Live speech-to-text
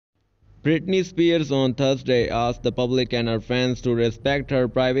Britney Spears on Thursday asked the public and her fans to respect her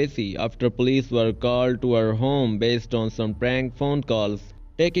privacy after police were called to her home based on some prank phone calls.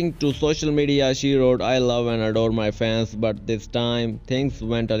 Taking to social media, she wrote, "I love and adore my fans, but this time things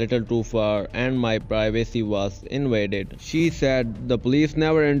went a little too far and my privacy was invaded." She said, "The police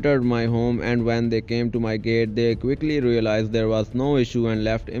never entered my home, and when they came to my gate, they quickly realized there was no issue and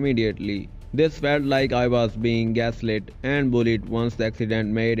left immediately. This felt like I was being gaslit and bullied once the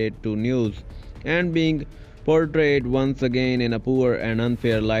accident made it to news, and being portrayed once again in a poor and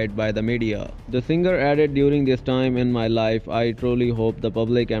unfair light by the media." The singer added, "During this time in my life, I truly hope the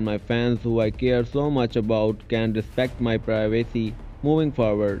public and my fans who I care so much about can respect my privacy moving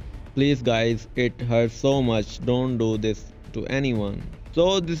forward. Please guys, it hurts so much. Don't do this to anyone." So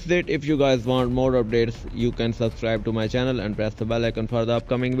this is it. If you guys want more updates, you can subscribe to my channel and press the bell icon for the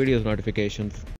upcoming videos notifications.